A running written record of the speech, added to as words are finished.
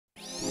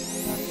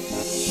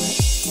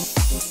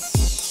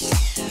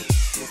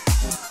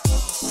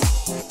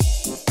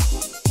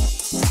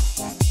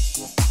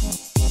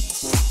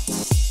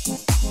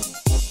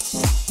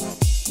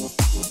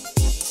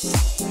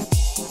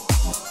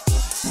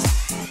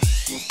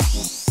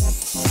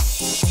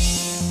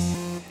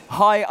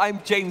Hi,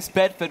 I'm James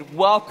Bedford.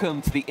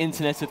 Welcome to the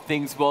Internet of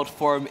Things World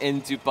Forum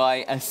in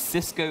Dubai, a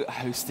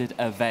Cisco-hosted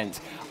event.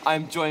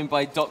 I'm joined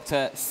by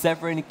Dr.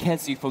 Severin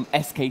Kezu from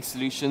SK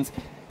Solutions.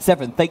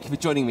 Severin, thank you for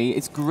joining me.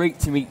 It's great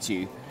to meet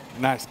you.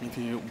 Nice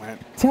meeting you, man.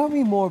 Tell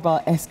me more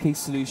about SK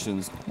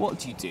Solutions. What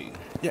do you do?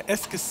 Yeah,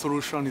 SK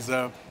Solution is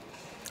a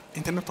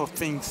Internet of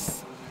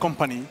Things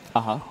company.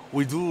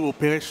 We do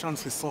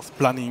operations resource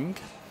planning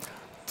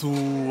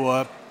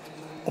to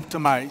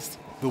optimize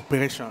the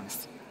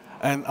operations.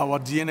 And our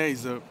DNA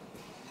is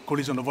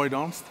collision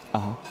avoidance,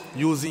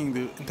 using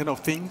the Internet of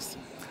Things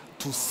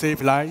to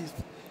save lives,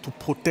 to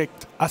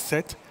protect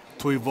assets,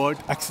 to avoid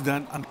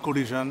accident and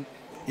collision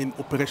in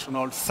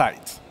operational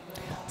sites.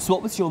 So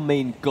what was your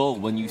main goal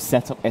when you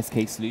set up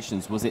SK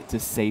Solutions? Was it to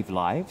save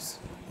lives?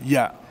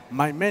 Yeah,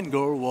 my main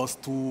goal was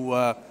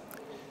to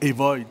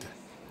avoid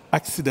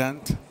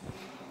accident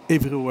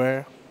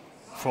everywhere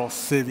for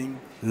saving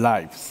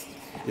lives.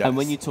 Yes. And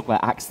when you talk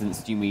about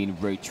accidents, do you mean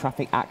road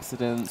traffic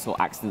accidents or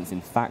accidents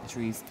in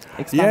factories?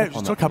 Yeah,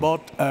 we talk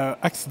about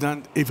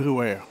accident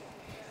everywhere.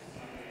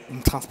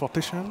 In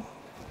transportation,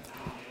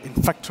 in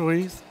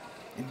factories,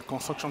 in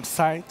construction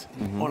sites,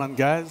 in oil and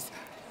gas,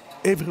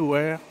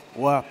 everywhere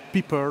where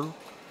people,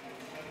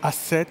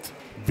 assets,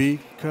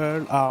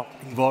 vehicles are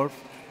involved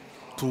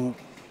to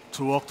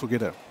work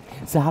together.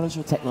 So how does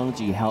your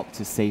technology help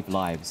to save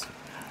lives?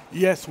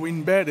 Yes, we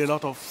embed a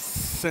lot of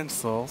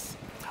sensors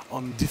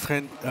on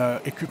different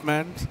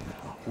equipment.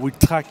 We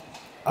track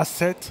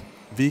assets,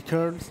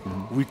 vehicles.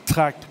 We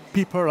track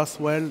people as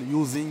well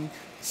using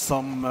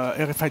some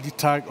RFID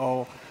tag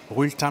or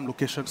real-time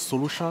location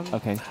solution.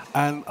 Okay.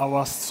 And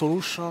our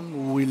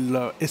solution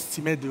will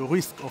estimate the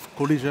risk of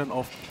collision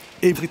of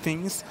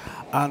everything.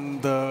 And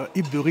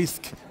if the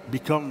risk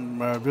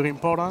becomes very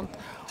important,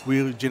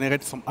 we'll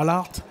generate some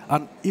alert.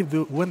 And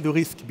when the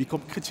risk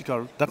becomes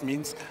critical, that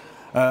means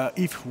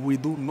if we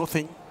do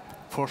nothing,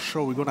 for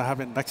sure we're going to have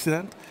an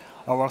accident.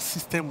 Our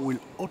system will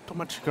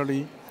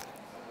automatically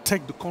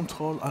take the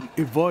control and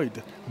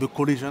avoid the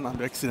collision and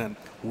the accident.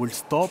 We'll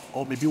stop,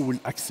 or maybe we'll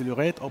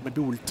accelerate, or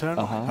maybe we'll turn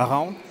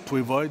around to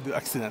avoid the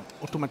accident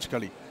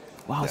automatically.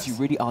 Wow, Yes. so you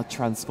really are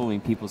transforming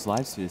people's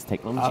lives through this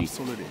technology.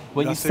 Absolutely.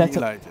 When you set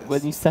up, life, yes.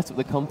 when you set up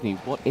the company,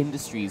 what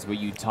industries were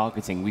you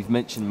targeting? We've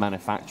mentioned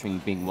manufacturing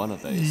being one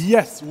of those.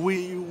 Yes,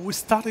 we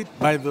started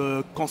by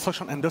the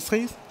construction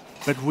industries,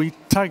 but we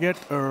target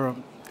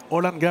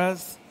oil and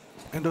gas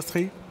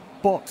industry,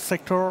 port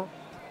sector,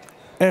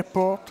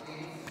 airport,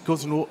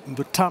 because in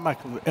the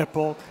tarmac of the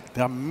airport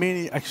there are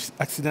many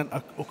accidents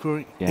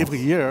occurring every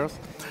year,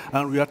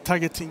 and we are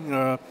targeting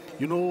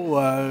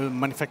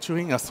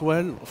manufacturing as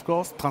well, of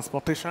course,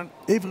 transportation,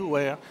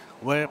 everywhere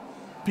where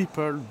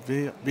people,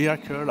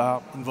 vehicles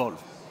are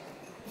involved.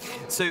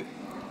 So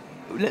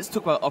let's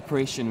talk about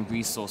operation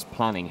resource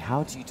planning.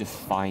 How do you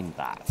define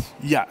that?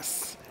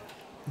 Yes,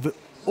 the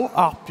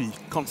ORP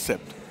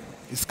concept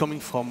is coming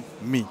from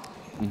me.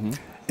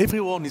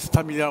 Everyone is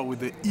familiar with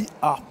the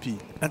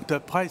ERP,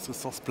 Enterprise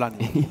Resource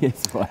Planning.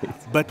 Yes,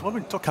 right. But when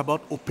we talk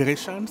about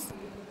operations,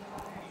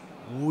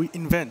 we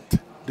invent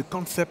the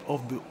concept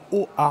of the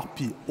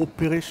ORP,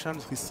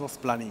 Operations Resource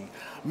Planning.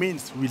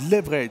 Means we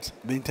leverage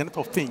the Internet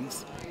of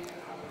Things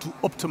to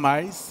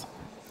optimize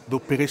the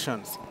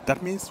operations.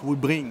 That means we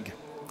bring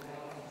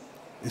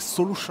a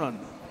solution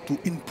to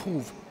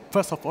improve,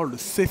 first of all, the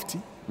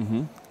safety,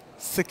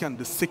 second,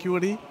 the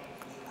security,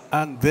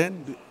 and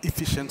then the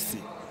efficiency,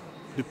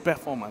 the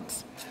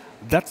performance.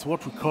 That's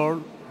what we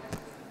call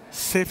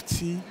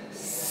safety,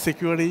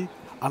 security,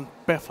 and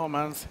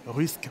performance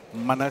risk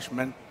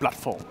management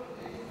platform.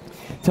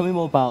 Tell me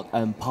more about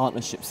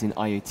partnerships in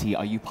IoT.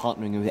 Are you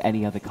partnering with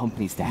any other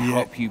companies to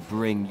help you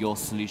bring your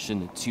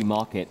solution to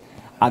market?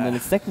 And then the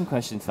second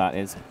question to that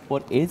is,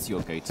 what is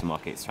your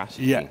go-to-market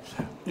strategy? Yeah,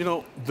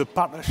 the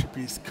partnership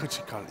is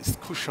critical, it's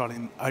crucial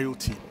in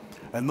IoT.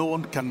 And no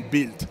one can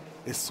build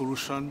a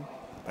solution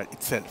by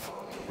itself.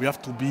 We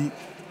have to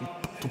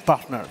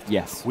partner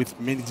with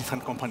many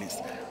different companies.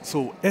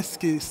 So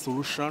SK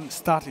Solution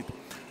started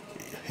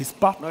his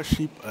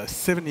partnership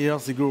 7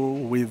 years ago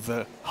with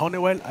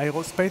Honeywell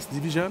Aerospace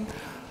Division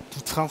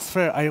to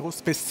transfer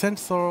aerospace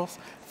sensors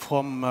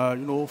from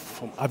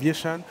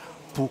aviation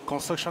to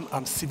construction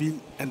and civil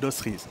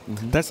industries.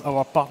 That's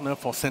our partner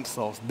for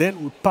sensors.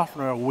 Then we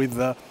partner with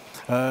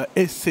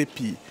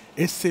SAP.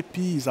 SAP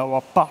is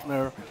our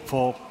partner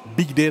for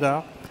big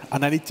data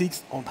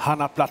analytics on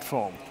HANA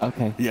platform.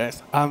 Okay.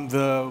 Yes, and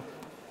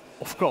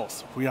of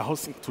course, we are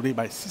hosting today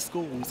by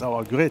Cisco, who is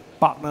our great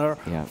partner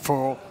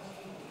for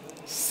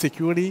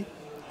security,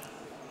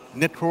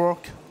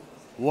 network,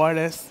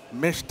 wireless,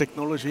 mesh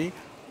technology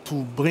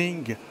to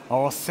bring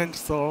our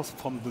sensors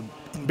from the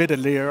embedded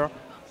layer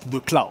to the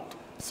cloud.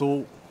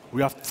 So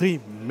we have three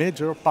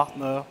major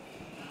partners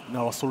in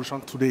our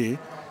solution today: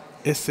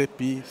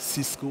 SAP,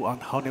 Cisco,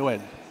 and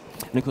Honeywell.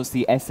 And of course,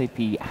 the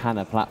SAP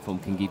HANA platform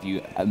can give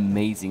you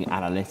amazing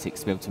analytics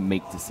to be able to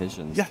make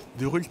decisions. Yeah,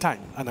 the real-time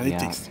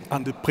analytics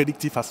and the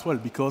predictive as well,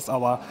 because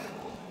our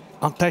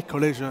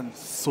anti-collision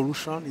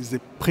solution is a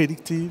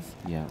predictive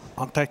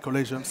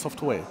anti-collision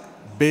software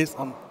based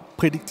on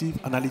predictive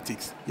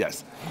analytics,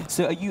 yes.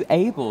 So are you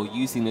able,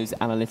 using those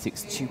analytics,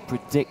 to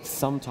predict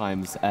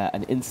sometimes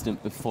an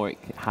incident before it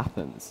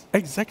happens?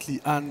 Exactly,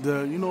 and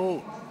you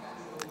know,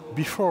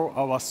 before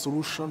our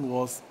solution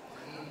was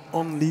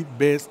only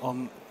based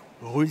on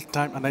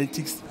real-time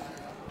analytics,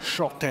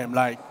 short-term,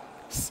 like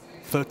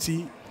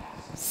 30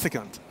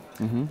 seconds.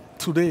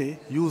 Today,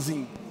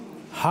 using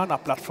HANA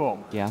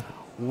platform,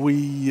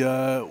 we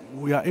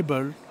are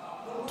able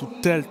to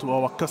tell to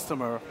our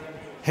customer,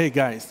 hey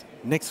guys,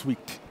 next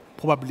week,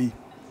 probably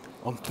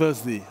on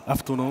Thursday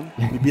afternoon,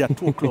 maybe at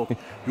 2 o'clock,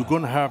 you're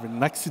going to have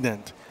an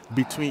accident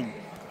between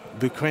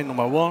the crane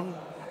number 1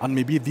 and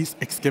maybe this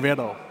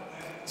excavator.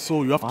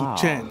 So you have to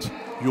change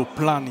your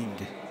planning,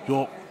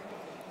 your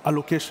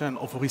allocation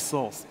of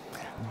resource.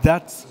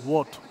 That's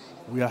what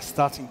we are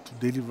starting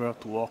to deliver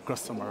to our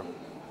customer.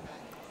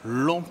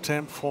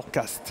 Long-term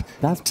forecast.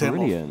 That's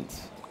brilliant.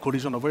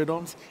 Collision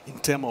avoidance, in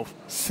terms of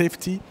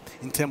safety,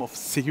 in terms of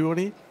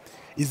security,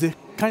 is a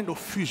kind of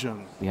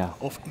fusion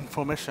of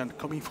information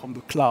coming from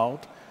the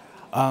cloud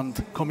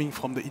and coming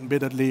from the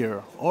embedded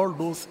layer. All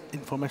those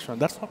information,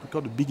 that's what we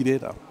call the big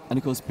data. And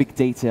of course, big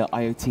data,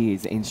 IoT,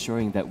 is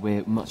ensuring that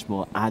we're much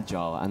more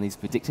agile, and these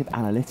predictive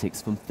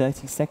analytics from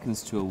 30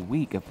 seconds to a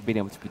week of being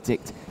able to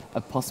predict a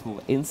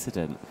possible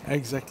incident.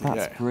 Exactly.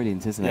 That's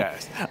brilliant, isn't it?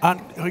 Yes. And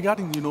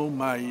regarding, you know,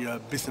 my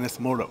business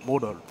model,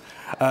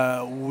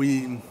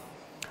 we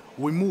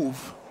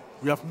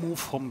have moved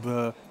from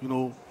the, you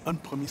know,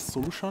 on-premise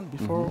solution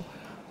before.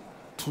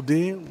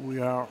 Today, we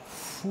are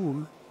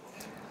full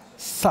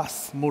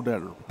SaaS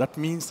model. That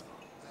means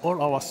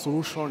all our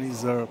solution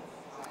is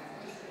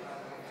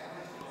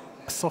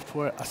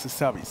software as a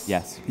service.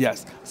 Yes.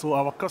 Yes. So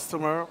our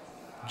customer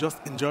just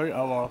enjoy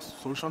our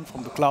solution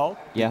from the cloud.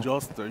 Yeah. They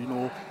just, you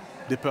know,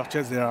 they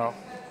purchase their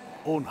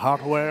own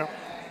hardware,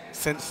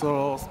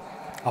 sensors,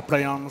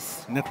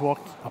 appliance, network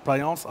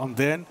appliance, and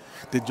then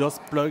they just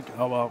plug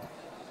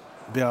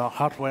their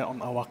hardware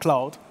on our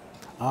cloud,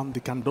 and they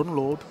can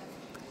download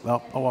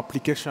our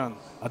application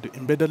at the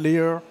embedded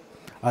layer,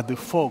 at the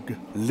fog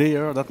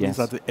layer, that means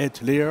at the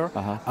edge layer,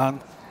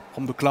 and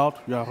from the cloud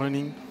we are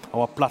running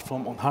our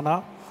platform on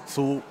HANA.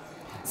 So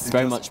it's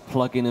very much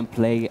plug in and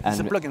play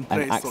and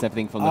access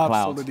everything from the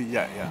cloud. Absolutely,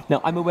 yeah.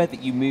 Now, I'm aware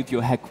that you moved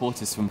your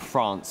headquarters from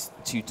France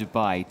to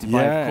Dubai.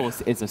 Dubai, of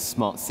course, is a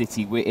smart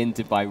city. We're in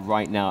Dubai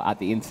right now at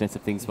the Internet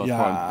of Things World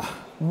Forum.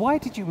 Why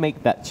did you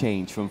make that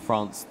change from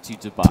France to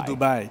Dubai? To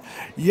Dubai.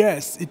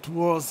 Yes, it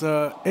was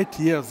 8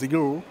 years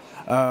ago.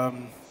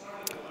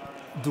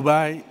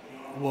 Dubai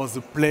was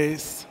a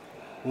place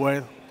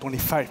where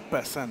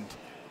 25%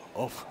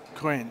 of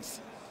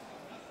cranes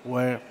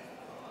were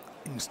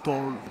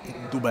installed in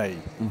Dubai.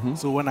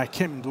 So when I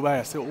came in Dubai,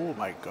 I said, oh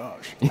my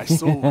gosh, I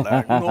saw,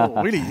 like, you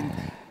know, really,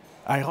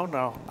 I run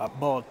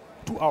about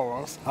 2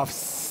 hours, I've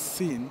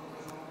seen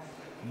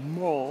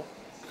more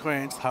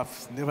cranes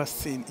I've never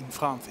seen in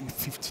France in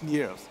 15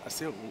 years. I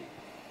said, oh,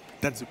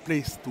 that's the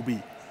place to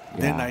be.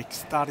 Then I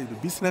started the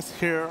business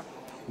here.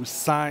 We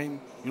signed,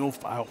 you know,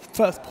 our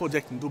first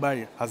project in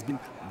Dubai has been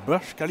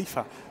Burj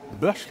Khalifa.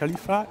 Burj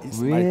Khalifa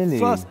is my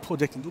first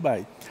project in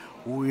Dubai.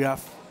 We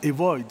have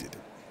avoided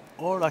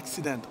all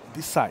accident on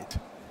this site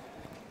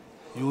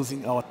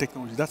using our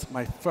technology. That's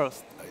my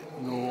first,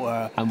 you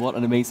know. And what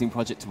an amazing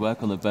project to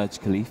work on the Burj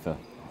Khalifa.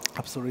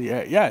 Absolutely,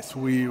 yes.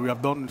 We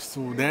have done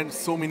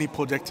so many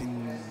projects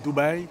in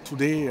Dubai.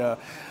 Today,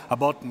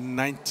 about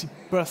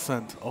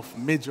 90% of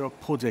major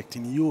projects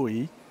in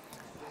UAE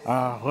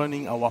are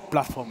running our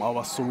platform,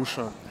 our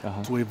solution,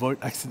 to avoid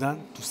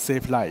accident, to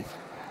save life.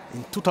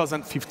 In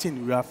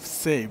 2015, we have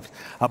saved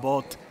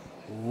about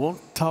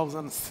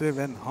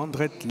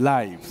 1,700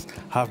 lives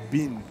have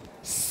been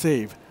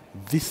saved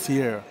this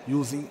year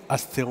using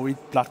Asteroid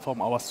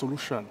platform, our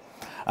solution.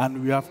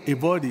 And we have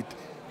avoided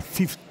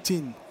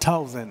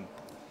 15,000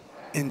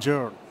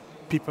 injured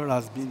people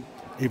has been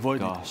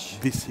avoided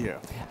this year.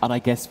 And I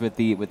guess with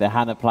the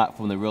HANA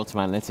platform, the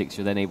real-time analytics,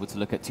 you're then able to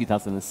look at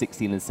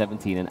 2016 and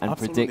 17 and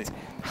predict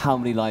how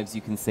many lives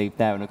you can save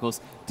there. And of course,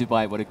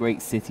 Dubai, what a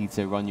great city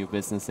to run your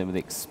business in, with the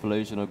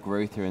explosion of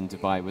growth here in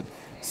Dubai, with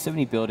so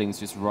many buildings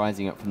just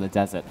rising up from the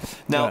desert.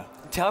 Now,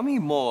 tell me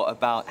more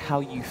about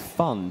how you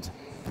fund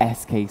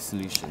SK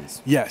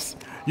Solutions. Yes.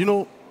 You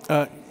know,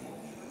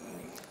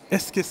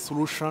 SK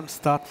Solutions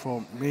start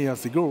from many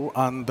years ago,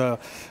 and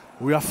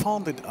we have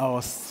founded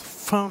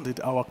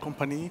our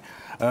company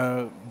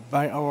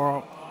by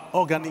our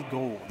organic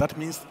growth. That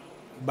means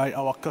by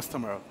our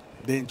customer.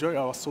 They enjoy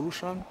our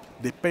solution,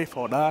 they pay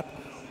for that,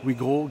 we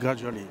grow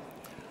gradually.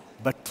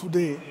 But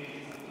today,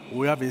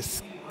 we have a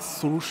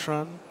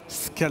solution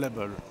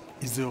scalable.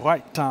 It's the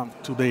right time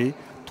today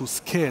to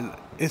scale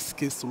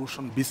SK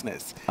Solution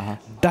business.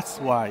 That's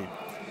why,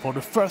 for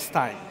the first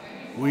time,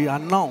 we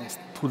announced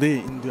today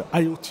in the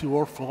IoT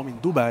World Forum in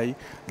Dubai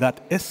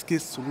that SK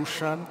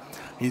Solution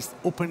is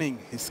opening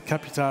its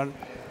capital,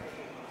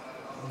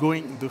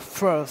 going the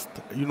first,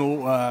 you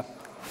know,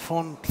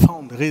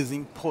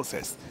 fundraising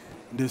process,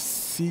 the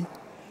series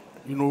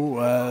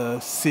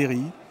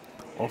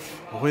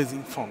of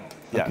raising fund.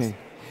 Yes. Okay.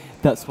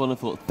 That's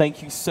wonderful.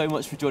 Thank you so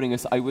much for joining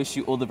us. I wish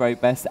you all the very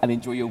best and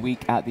enjoy your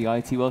week at the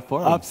IoT World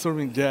Forum.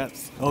 Absolutely,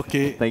 yes.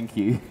 Okay. Thank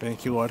you.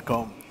 Thank you.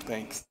 Welcome.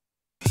 Thanks.